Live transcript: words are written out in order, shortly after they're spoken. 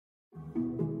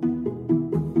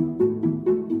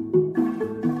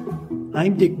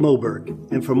I'm Dick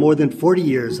Moberg, and for more than 40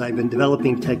 years I've been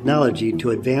developing technology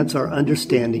to advance our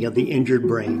understanding of the injured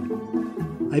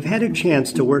brain. I've had a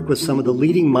chance to work with some of the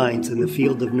leading minds in the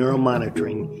field of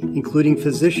neuromonitoring, including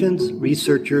physicians,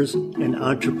 researchers, and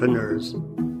entrepreneurs.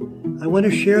 I want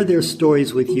to share their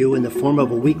stories with you in the form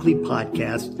of a weekly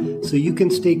podcast so you can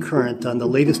stay current on the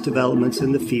latest developments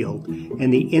in the field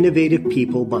and the innovative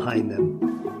people behind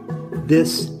them.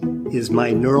 This is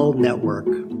my neural network.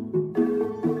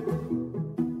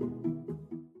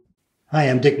 Hi,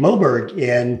 I'm Dick Moberg,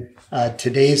 and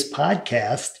today's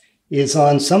podcast is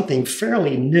on something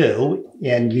fairly new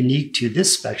and unique to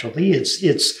this specialty.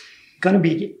 It's going to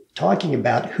be talking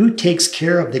about who takes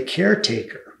care of the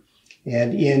caretaker.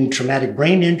 And in traumatic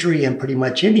brain injury and pretty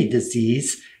much any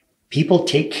disease, people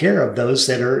take care of those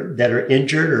that are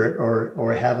injured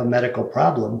or have a medical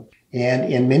problem. And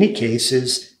in many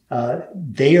cases,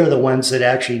 they are the ones that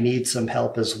actually need some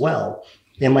help as well.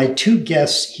 And my two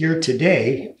guests here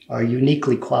today are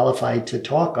uniquely qualified to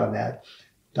talk on that.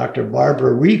 Dr.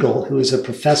 Barbara Riegel, who is a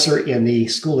professor in the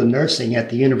School of Nursing at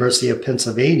the University of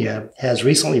Pennsylvania, has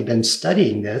recently been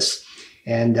studying this.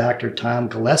 And Dr. Tom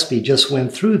Gillespie just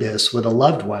went through this with a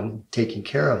loved one, taking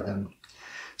care of them.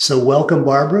 So welcome,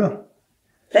 Barbara.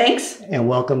 Thanks. And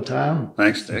welcome, Tom.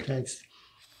 Thanks, Dick. Thanks.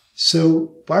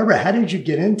 So, Barbara, how did you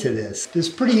get into this? It's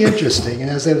pretty interesting. And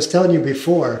as I was telling you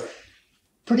before,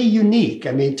 pretty unique.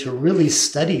 I mean, to really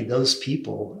study those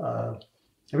people.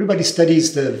 Everybody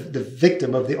studies the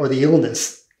victim of the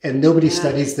illness, and nobody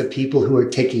studies the people who are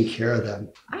taking care of them.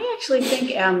 I actually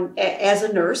think as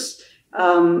a nurse,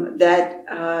 that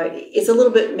it's a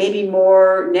little bit maybe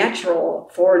more natural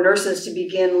for nurses to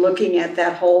begin looking at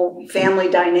that whole family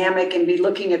dynamic and be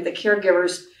looking at the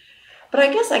caregivers. But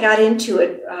I guess I got into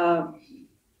it,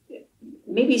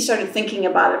 maybe started thinking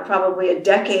about it probably a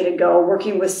decade ago,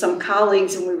 working with some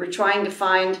colleagues, and we were trying to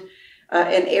find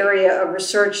an area of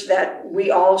research that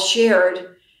we all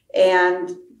shared. And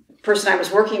the person I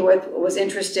was working with was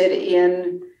interested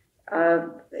in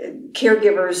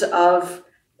caregivers of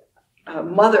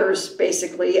mothers,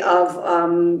 basically, of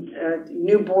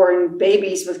newborn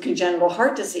babies with congenital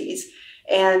heart disease.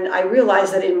 And I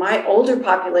realized that in my older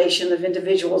population of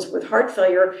individuals with heart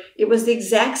failure, it was the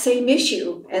exact same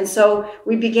issue. And so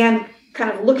we began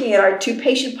kind of looking at our two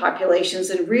patient populations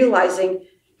and realizing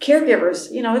caregivers,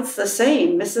 it's the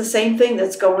same. It's the same thing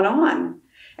that's going on.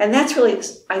 And that's really,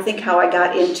 I think, how I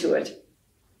got into it.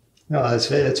 No, that's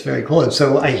very cool. And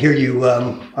so I hear you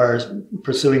are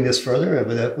pursuing this further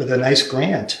with a nice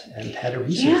grant and had a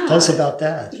research. Yeah. Tell us about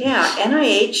that. Yeah,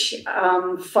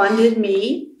 NIH funded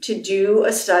me to do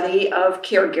a study of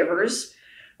caregivers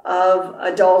of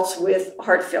adults with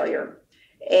heart failure.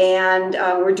 And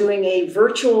we're doing a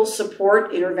virtual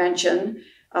support intervention,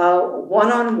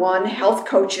 one-on-one health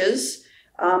coaches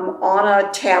on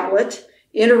a tablet,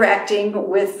 interacting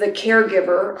with the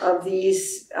caregiver of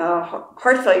these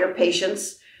heart failure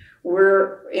patients.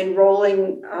 We're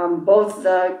enrolling both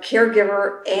the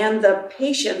caregiver and the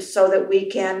patient so that we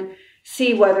can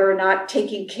see whether or not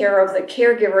taking care of the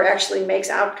caregiver actually makes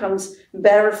outcomes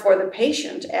better for the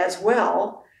patient as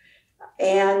well.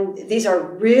 And these are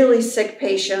really sick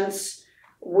patients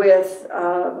with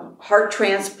heart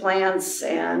transplants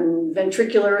and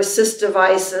ventricular assist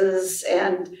devices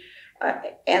and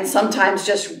sometimes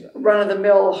just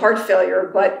run-of-the-mill heart failure,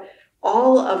 but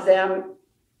all of them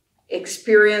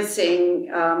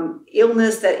experiencing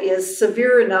illness that is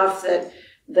severe enough that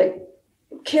the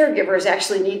caregivers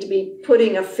actually need to be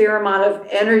putting a fair amount of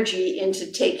energy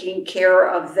into taking care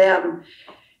of them.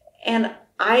 And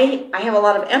I have a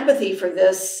lot of empathy for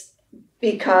this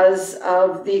because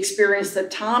of the experience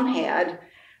that Tom had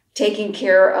taking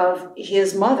care of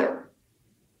his mother.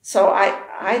 So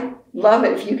I love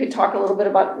it if you could talk a little bit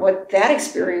about what that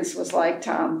experience was like,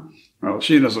 Tom. Well,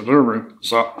 she as an observer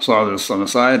saw this on the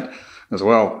side as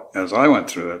well as I went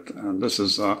through it. And this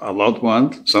is a loved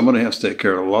one. Somebody has to take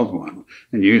care of a loved one.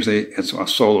 And usually it's a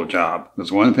solo job.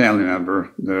 There's one family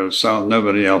member. There's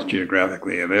nobody else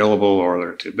geographically available, or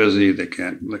they're too busy. They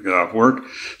can't get off work.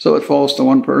 So it falls to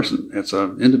one person. It's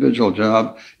an individual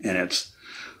job, and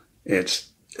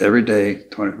it's every day,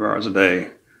 24 hours a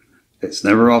day. It's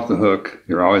never off the hook.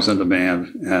 You're always in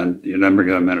demand, and you never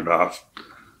get a minute off.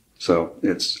 So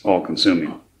it's all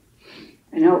consuming.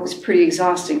 I know it was pretty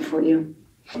exhausting for you.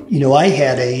 I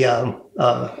had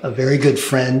a very good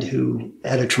friend who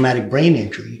had a traumatic brain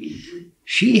injury.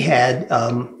 She had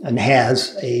and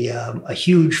has a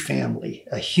huge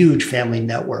family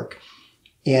network.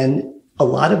 And a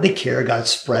lot of the care got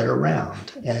spread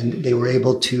around, and they were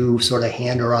able to sort of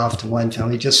hand her off to one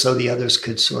family just so the others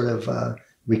could sort of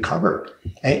recover,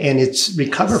 and it's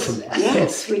recover from that.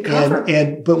 Yes, recover.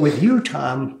 But with you,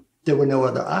 Tom, there were no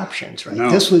other options, right? No.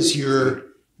 This was your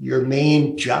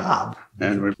main job.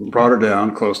 And we brought her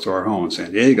down close to our home in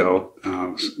San Diego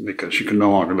because she could no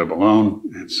longer live alone,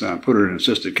 and put her in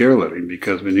assisted care living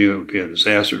because we knew it would be a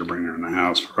disaster to bring her in the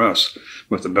house for us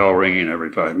with the bell ringing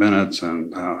every 5 minutes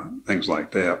and things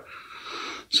like that.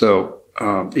 So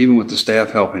even with the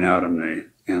staff helping out in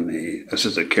the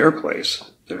assisted care place,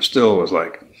 there still was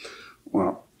like,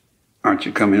 well, aren't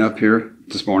you coming up here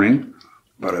this morning?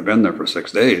 But I've been there for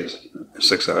 6 days,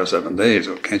 6 out of 7 days.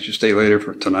 Well, can't you stay later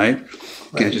for tonight?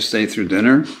 Can't you stay through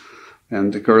dinner?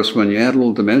 And of course, when you add a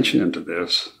little dimension into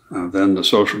this, then the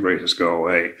social graces go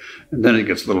away. And then it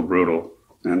gets a little brutal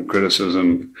and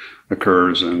criticism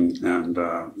occurs and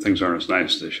things aren't as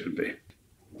nice as they should be.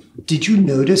 Did you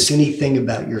notice anything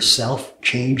about yourself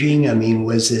changing? I mean,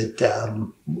 was it,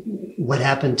 what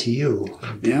happened to you?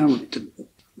 Yeah,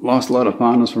 lost a lot of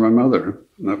fondness for my mother.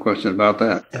 No question about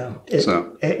that.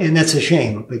 And that's a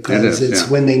shame because it's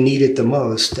when they need it the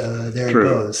most, there True. It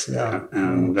goes. Yeah.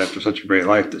 And after such a great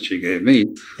life that she gave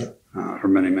me for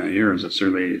many, many years, it's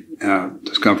really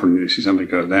discomforting to see somebody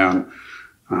go down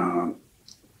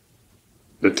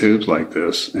the tubes like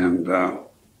this and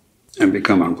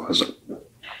become unpleasant.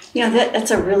 Yeah,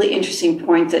 that's a really interesting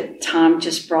point that Tom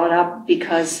just brought up,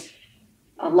 because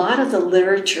a lot of the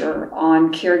literature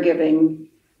on caregiving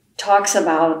talks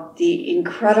about the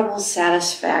incredible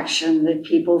satisfaction that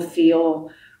people feel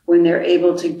when they're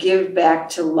able to give back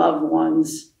to loved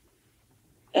ones.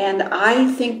 And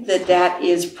I think that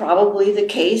is probably the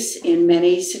case in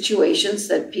many situations,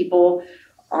 that people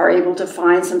are able to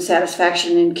find some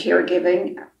satisfaction in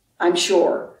caregiving, I'm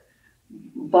sure.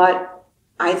 But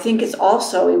I think it's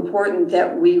also important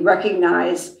that we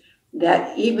recognize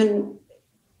that even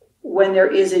when there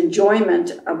is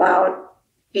enjoyment about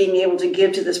being able to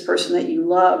give to this person that you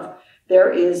love,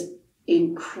 there is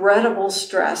incredible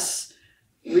stress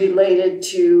related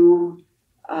to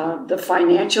the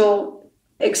financial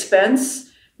expense,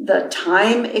 the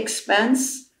time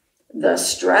expense, the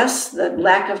stress, the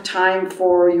lack of time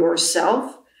for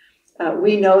yourself.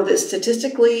 We know that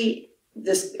statistically,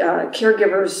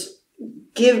 caregivers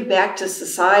give back to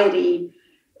society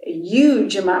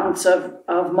huge amounts of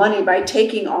money by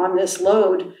taking on this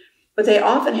load, but they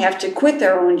often have to quit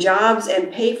their own jobs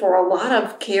and pay for a lot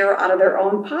of care out of their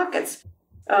own pockets.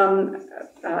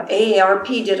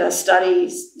 AARP did a study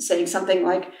saying something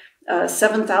like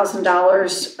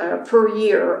 $7,000 per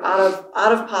year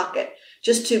out of pocket,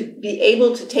 just to be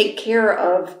able to take care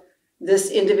of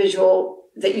this individual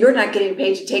that you're not getting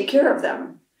paid to take care of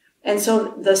them. And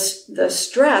so the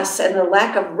stress and the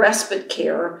lack of respite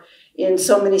care in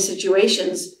so many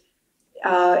situations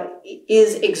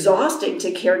is exhausting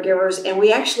to caregivers. And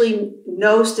we actually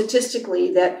know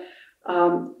statistically that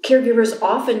caregivers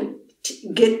often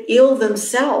get ill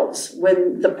themselves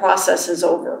when the process is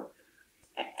over.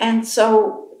 And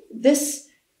so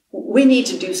we need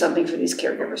to do something for these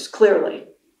caregivers, clearly.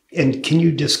 And can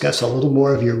you discuss a little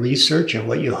more of your research and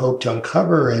what you hope to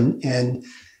uncover and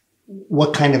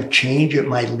what kind of change it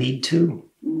might lead to?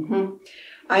 Mm-hmm.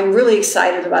 I'm really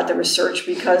excited about the research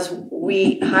because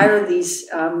we hire these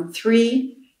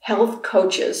 3 health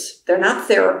coaches. They're not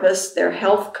therapists, they're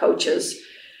health coaches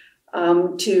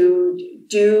to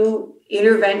do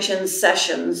intervention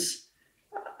sessions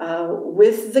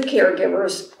with the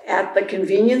caregivers at the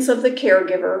convenience of the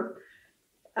caregiver,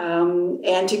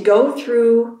 and to go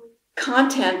through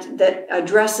content that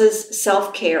addresses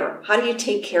self-care. How do you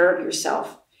take care of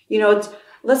yourself?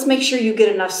 Let's make sure you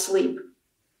get enough sleep.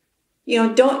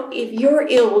 If you're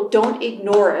ill, don't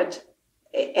ignore it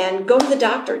and go to the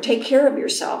doctor. Take care of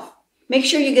yourself. Make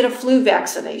sure you get a flu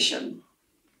vaccination.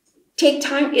 Take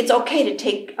time. It's okay to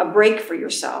take a break for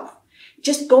yourself.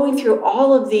 Just going through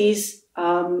all of these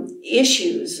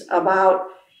issues about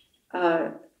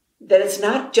that it's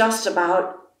not just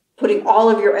about putting all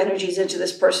of your energies into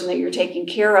this person that you're taking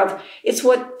care of. It's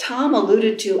what Tom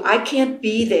alluded to. I can't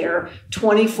be there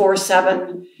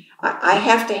 24/7. I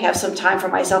have to have some time for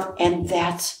myself, and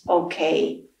that's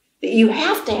okay. You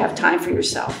have to have time for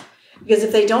yourself, because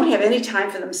if they don't have any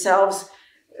time for themselves,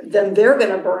 then they're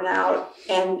going to burn out.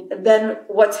 And then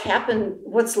what's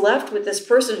left with this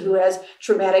person who has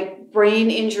traumatic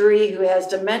brain injury, who has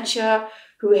dementia,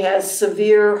 who has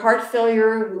severe heart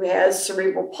failure, who has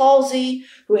cerebral palsy,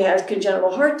 who has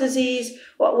congenital heart disease,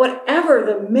 whatever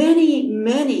the many,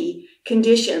 many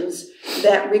conditions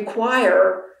that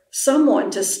require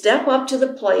someone to step up to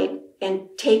the plate and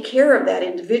take care of that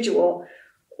individual,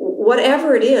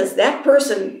 whatever it is, that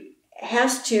person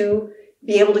has to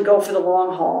be able to go for the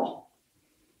long haul.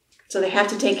 So they have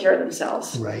to take care of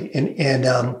themselves. Right. And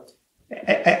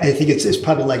I think it's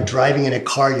probably like driving in a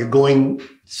car. You're going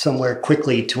somewhere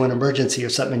quickly to an emergency or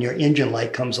something, and your engine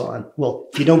light comes on. Well,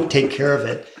 if you don't take care of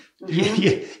it,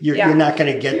 you're not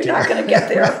going to get there. You're not going to get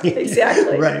there. Right.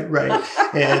 Exactly. Right.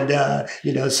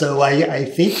 And, so I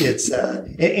think it's,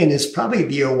 and it's probably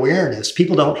the awareness.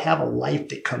 People don't have a light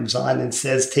that comes on and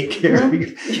says, take care of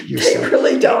yourself. They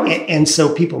really don't. And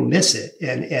so people miss it.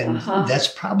 And that's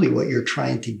probably what you're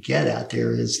trying to get at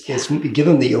there is give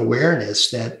them the awareness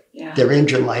that their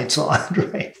engine light's on,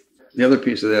 right? The other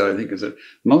piece of that, I think, is that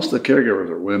most of the caregivers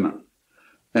are women.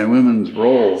 And women's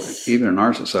role, even in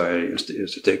our society, is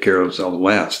to take care of themselves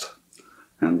last.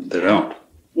 And they don't.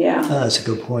 Yeah. That's a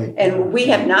good point. And we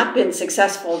have not been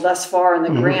successful thus far in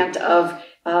the grant of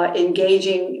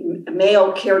engaging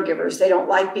male caregivers. They don't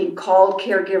like being called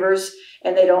caregivers,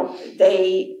 and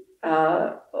they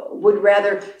would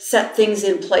rather set things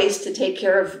in place to take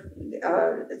care of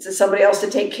to somebody else to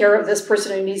take care of this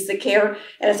person who needs the care.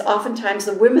 And it's oftentimes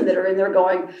the women that are in there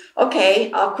going,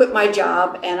 okay, I'll quit my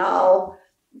job and I'll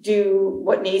do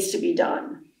what needs to be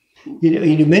done.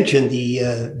 You mentioned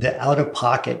the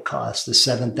out-of-pocket cost, the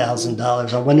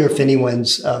 $7,000. I wonder if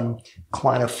anyone's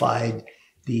quantified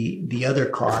the other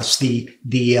costs.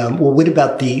 Well, what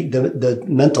about the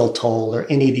mental toll or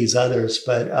any of these others?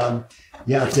 But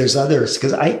if there's others,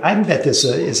 because I bet this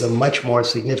is a much more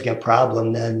significant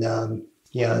problem than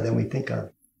we think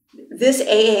of. This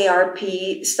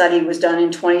AARP study was done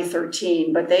in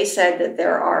 2013, but they said that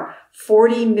there are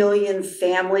 40 million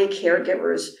family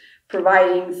caregivers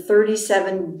providing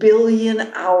 37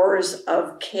 billion hours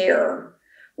of care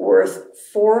worth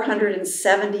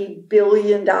 $470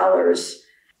 billion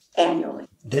annually.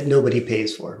 That nobody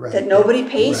pays for, right? That nobody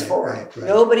pays for. Right.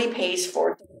 Nobody pays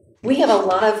for. We have a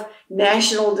lot of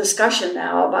national discussion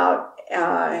now about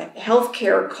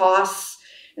healthcare costs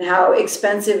and how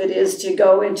expensive it is to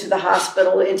go into the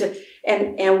hospital,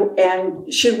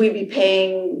 and should we be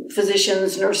paying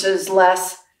physicians, nurses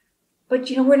less?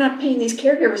 But we're not paying these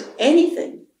caregivers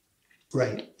anything.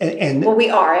 Right. And well, we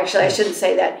are actually. I shouldn't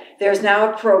say that. There's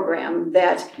now a program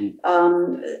that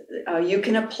you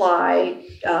can apply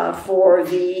for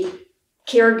the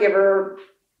caregiver,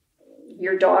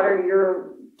 your daughter,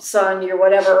 your son, your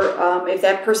whatever. If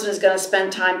that person is going to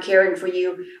spend time caring for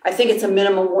you, I think it's a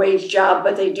minimum wage job,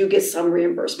 but they do get some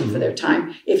reimbursement for their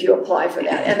time if you apply for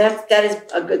that, and that is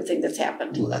a good thing that's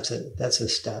happened. Well, that's a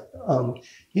step.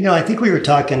 I think we were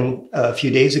talking a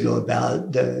few days ago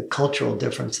about the cultural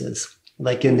differences.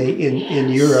 Like in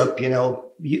Europe,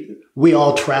 we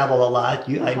all travel a lot.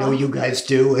 I know you guys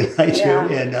do, and I do.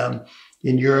 And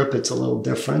in Europe, it's a little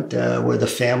different, where the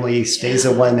family stays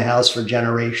in one house for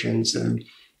generations. And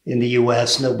in the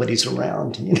U.S., nobody's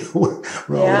around. We're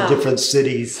all in different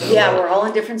cities. So, we're all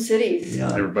in different cities.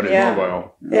 Yeah. Everybody's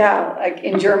mobile. Yeah, like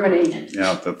in Germany.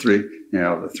 Yeah, the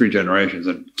three generations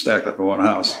and stacked up in one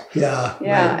house. Yeah.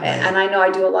 Right. And I know I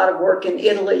do a lot of work in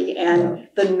Italy, and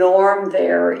the norm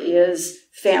there is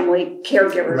family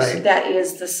caregivers. Right. That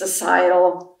is the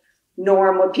societal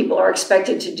norm, what people are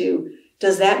expected to do.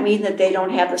 Does that mean that they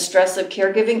don't have the stress of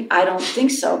caregiving? I don't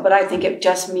think so, but I think it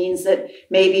just means that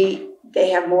maybe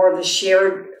they have more of the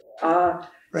shared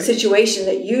situation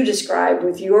that you described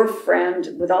with your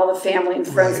friend, with all the family and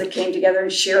friends that came together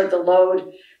and shared the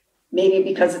load. Maybe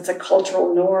because it's a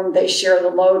cultural norm, they share the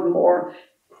load more.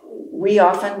 We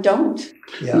often don't.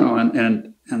 Yeah.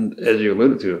 And as you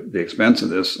alluded to, the expense of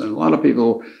this, and a lot of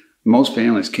people, most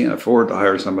families can't afford to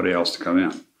hire somebody else to come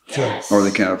in. Yes. Or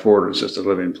they can't afford an assisted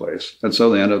living place. And so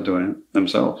they end up doing it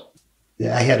themselves.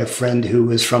 Yeah, I had a friend who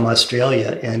was from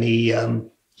Australia, and he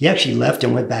actually left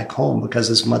and went back home because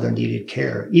his mother needed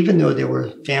care, even though there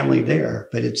were family there.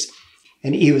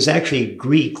 And he was actually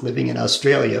Greek living in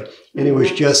Australia, and it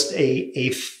was just a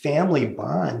family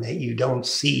bond that you don't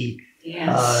see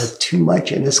too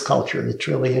much in this culture. It's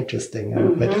really interesting.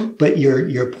 But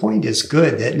your point is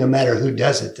good, that no matter who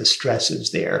does it, the stress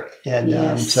is there.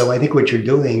 And so I think what you're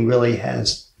doing really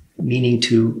has meaning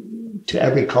to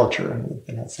every culture.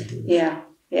 It has to do with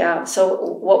Yeah. So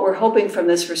what we're hoping from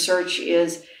this research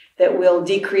is that will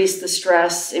decrease the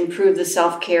stress, improve the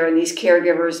self-care in these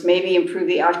caregivers, maybe improve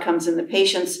the outcomes in the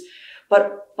patients,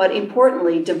 but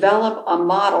importantly, develop a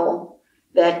model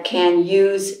that can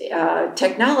use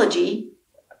technology,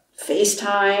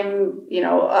 FaceTime,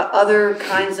 other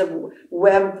kinds of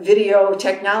web video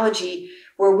technology,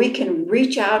 where we can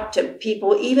reach out to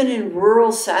people, even in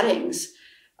rural settings,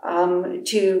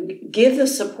 to give the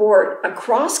support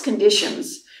across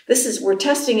conditions. We're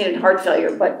testing it in heart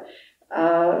failure, but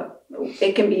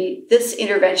this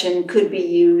intervention could be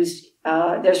used.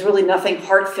 There's really nothing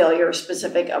heart failure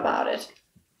specific about it.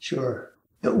 Sure.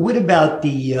 What about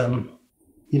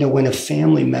when a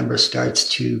family member starts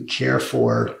to care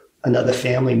for another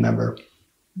family member,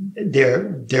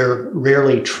 they're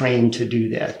rarely trained to do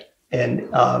that. And,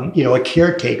 a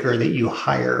caretaker that you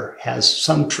hire has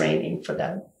some training for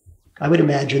that. I would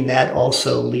imagine that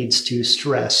also leads to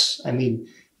stress. I mean,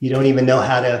 you don't even know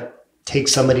how to take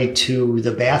somebody to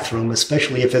the bathroom,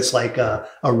 especially if it's like a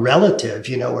relative,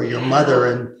 or your mother,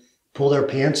 and pull their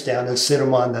pants down and sit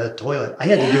them on the toilet. I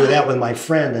had to do that with my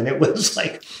friend, and it was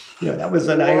like, that was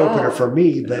an eye opener for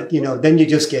me. But then you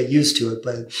just get used to it.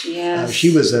 But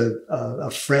she was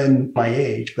a friend my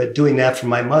age, but doing that for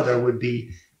my mother would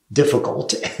be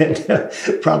difficult and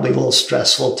probably a little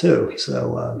stressful too.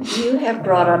 So you have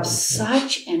brought up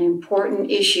such an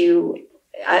important issue.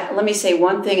 Let me say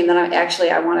one thing, and then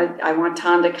I want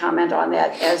Tom to comment on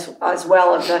that as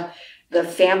well, of the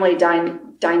family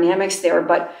dynamics there.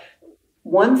 But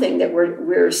one thing that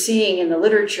we're seeing in the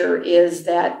literature is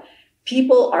that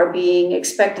people are being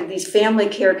expected, these family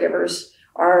caregivers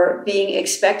are being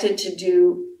expected to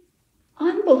do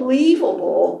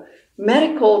unbelievable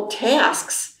medical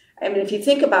tasks. I mean, if you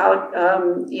think about,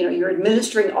 you're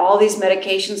administering all these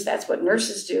medications, that's what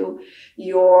nurses do.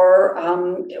 We are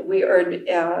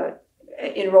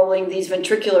enrolling these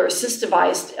ventricular assist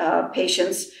device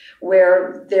patients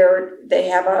where they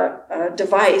have a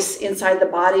device inside the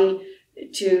body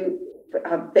to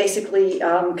basically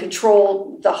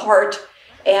control the heart.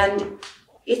 And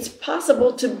it's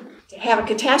possible to have a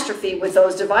catastrophe with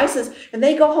those devices, and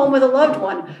they go home with a loved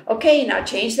one. Okay, now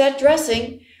change that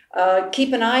dressing.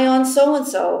 Keep an eye on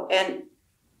so-and-so. And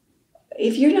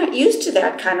if you're not used to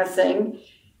that kind of thing,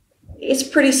 it's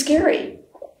pretty scary.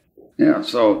 Yeah,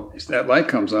 so if that light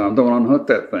comes on, don't unhook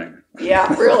that thing.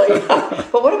 Yeah, really.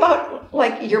 But what about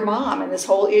like your mom and this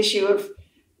whole issue of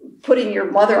putting your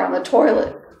mother on the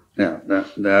toilet? Yeah,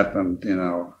 that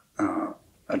and,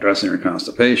 addressing her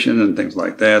constipation and things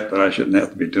like that I shouldn't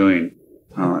have to be doing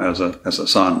as a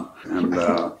son. And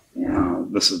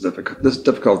this is difficult. This is a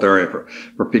difficult area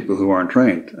for people who aren't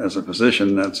trained. As a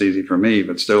physician, that's easy for me,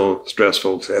 but still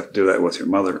stressful to have to do that with your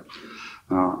mother.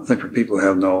 I think for people who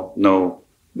have no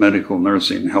medical,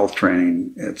 nursing, health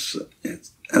training,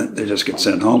 they just get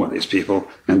sent home with these people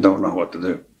and don't know what to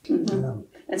do. Mm-hmm.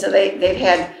 And so they've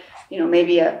had,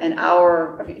 maybe an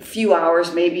hour, a few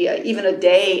hours, maybe even a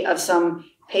day of some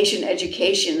patient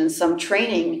education and some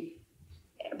training.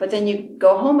 But then you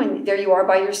go home and there you are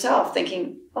by yourself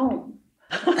thinking, oh,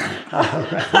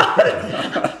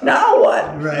 now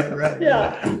what? Right.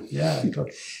 Yeah. Yeah.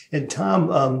 And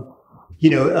Tom,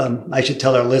 I should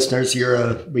tell our listeners you're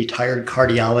a retired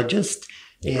cardiologist,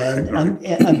 and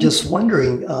I'm just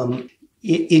wondering,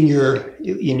 in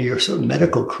your sort of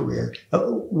medical career,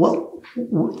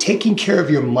 taking care of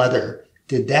your mother,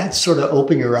 did that sort of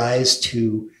open your eyes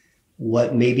to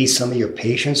what maybe some of your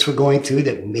patients were going through,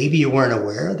 that maybe you weren't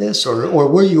aware of this, or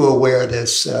were you aware of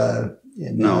this?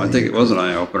 No, I think it was an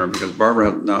eye opener because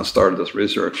Barbara had not started this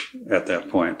research at that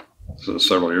point. This was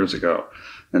several years ago.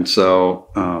 And so,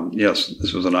 yes,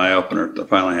 this was an eye opener to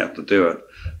finally have to do it.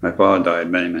 My father died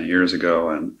many, many years ago,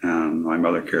 and my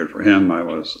mother cared for him. I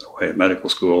was away at medical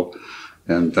school,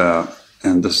 and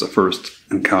this is the first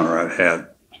encounter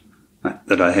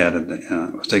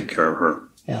was taking care of her.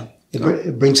 Yeah,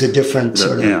 it brings a different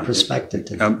sort of perspective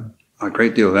to them. A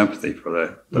great deal of empathy for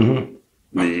the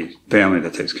family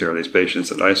that takes care of these patients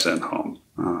that I send home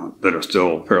that are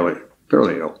still fairly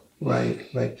ill.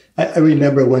 Right. I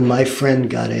remember when my friend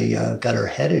got her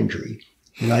head injury.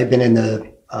 I've been in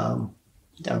the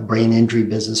brain injury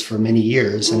business for many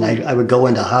years, and I would go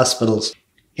into hospitals,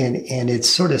 and it's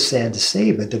sort of sad to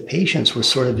say, but the patients were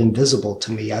sort of invisible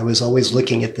to me. I was always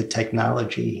looking at the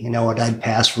technology, and I'd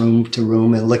pass room to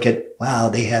room and look at, wow,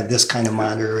 they have this kind of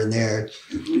monitor in there.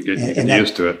 You get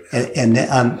used to it. And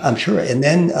I'm sure. And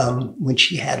then when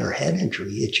she had her head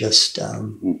injury, it just,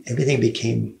 everything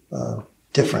became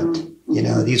different.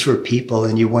 These were people,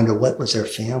 and you wonder what was their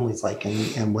families like,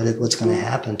 and what's going to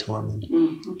happen to them. And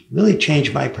really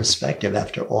changed my perspective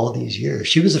after all these years.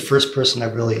 She was the first person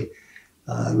I really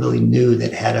knew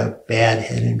that had a bad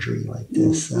head injury like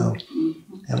this. So,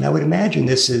 and I would imagine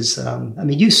this is,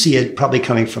 you see it probably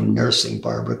coming from nursing,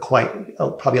 Barbara,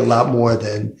 probably a lot more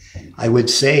than I would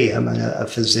say I'm a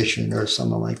physician or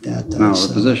someone like that. No,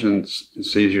 the physician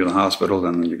sees you in the hospital,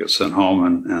 then you get sent home,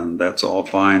 and that's all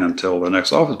fine until the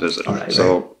next office visit. Right,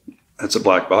 so it's a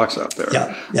black box out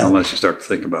there, unless you start to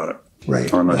think about it,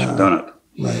 right? Or unless you've done it.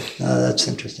 Right. That's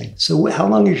interesting. So how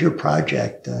long is your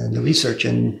project, the research?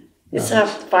 It's a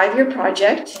 5-year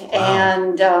project,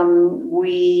 and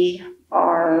we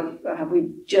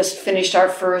just finished our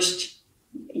first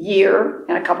year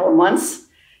in a couple of months,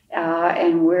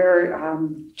 and we're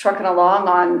trucking along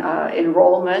on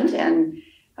enrollment and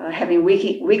having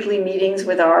weekly meetings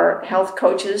with our health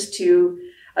coaches to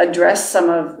address some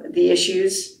of the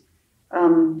issues.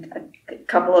 A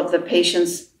couple of the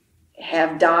patients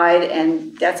have died,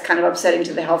 and that's kind of upsetting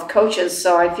to the health coaches.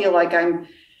 So I feel like I'm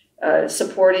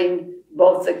supporting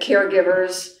both the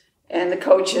caregivers and the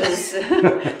coaches.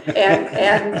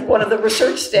 and one of the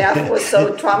research staff was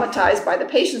so traumatized by the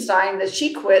patients dying that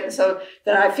she quit. And so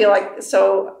then I feel like,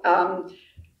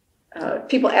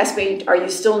 people ask me, are you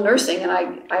still nursing? And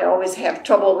I always have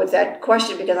trouble with that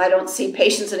question because I don't see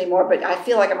patients anymore, but I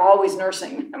feel like I'm always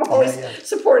nursing. I'm always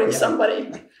supporting somebody.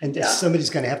 And somebody's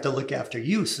going to have to look after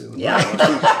you soon. Yeah,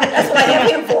 that's what I have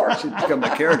him for. She's become the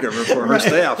caregiver for her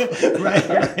staff.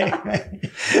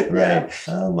 Right.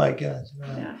 Oh my gosh.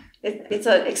 Wow. Yeah. It's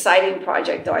an exciting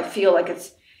project, though. I feel like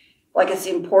it's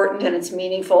important and it's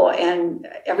meaningful. And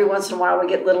every once in a while, we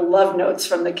get little love notes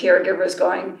from the caregivers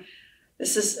going,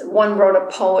 one wrote a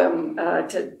poem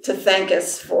to thank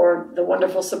us for the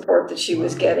wonderful support that she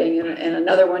was getting. And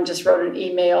another one just wrote an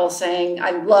email saying,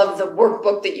 I love the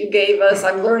workbook that you gave us.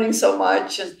 I'm learning so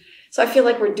much. And so I feel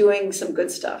like we're doing some good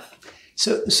stuff.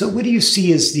 So what do you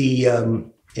see as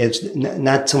as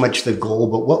not so much the goal,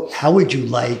 but how would you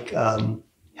like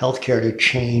healthcare to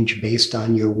change based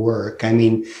on your work? I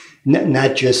mean,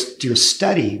 not just your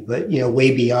study, but,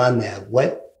 way beyond that.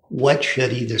 What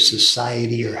should either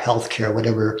society or healthcare,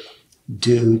 whatever,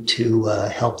 do to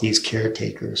help these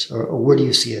caretakers? Or where do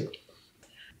you see it?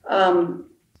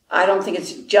 I don't think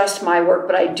it's just my work,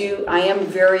 but I am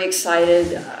very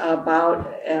excited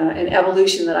about an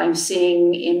evolution that I'm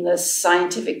seeing in the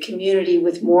scientific community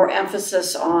with more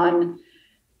emphasis on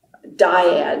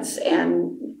dyads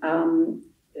and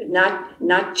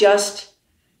not just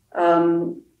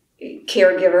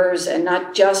caregivers and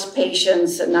not just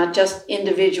patients and not just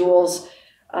individuals,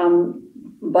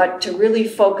 but to really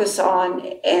focus on,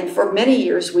 and for many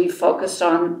years we've focused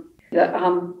on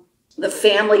the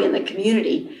family and the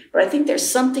community. But I think there's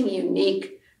something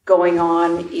unique going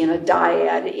on in a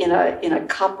dyad, in a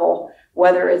couple,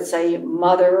 whether it's a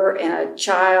mother and a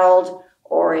child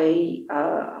or a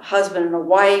husband and a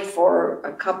wife or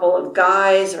a couple of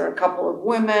guys or a couple of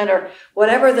women or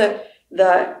whatever the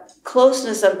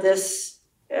closeness of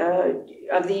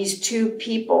of these two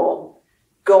people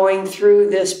going through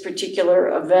this particular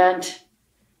event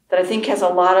that I think has a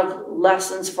lot of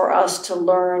lessons for us to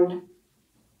learn.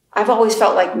 I've always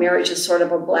felt like marriage is sort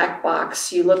of a black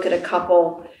box. You look at a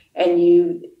couple and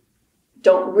you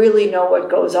don't really know what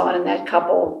goes on in that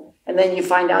couple, and then you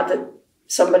find out that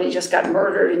somebody just got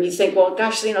murdered, and you think, well,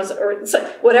 gosh, or it's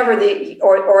like whatever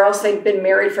or else they've been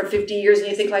married for 50 years, and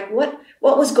you think like, what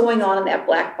was going on in that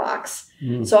black box?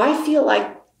 So I feel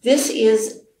like this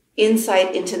is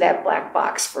insight into that black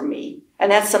box for me,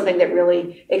 and that's something that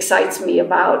really excites me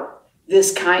about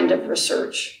this kind of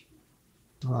research.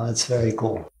 Oh, that's very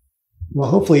cool. Well,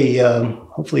 hopefully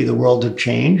the world will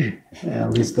change.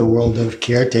 At least the world of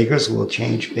caretakers will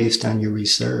change based on your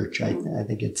research. I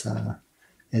think it's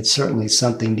certainly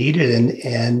something needed.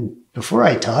 And before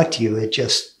I talk to you, I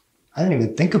don't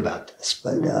even think about this,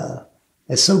 but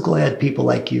I'm so glad people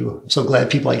like you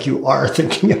are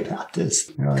thinking about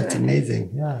this. It's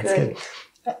amazing. Yeah, it's good.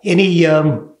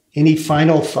 Any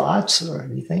final thoughts or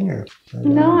anything?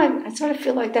 No, I sort of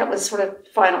feel like that was sort of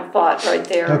final thought right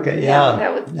there. Okay,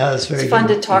 yeah. It's fun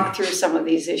to talk through some of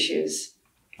these issues.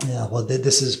 Yeah, well,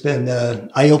 this has been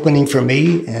eye-opening for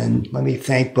me, and let me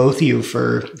thank both of you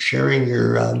for sharing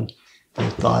your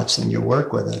thoughts and your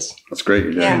work with us. That's great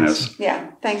you're doing this.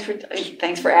 Yeah, thanks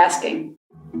for asking.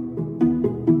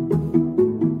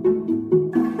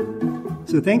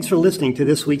 So thanks for listening to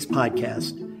this week's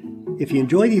podcast. If you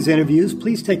enjoy these interviews,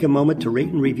 please take a moment to rate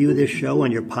and review this show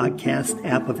on your podcast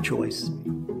app of choice.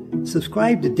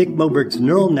 Subscribe to Dick Moberg's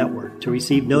Neural Network to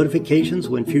receive notifications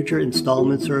when future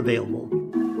installments are available.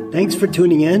 Thanks for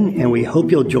tuning in, and we hope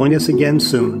you'll join us again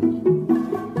soon.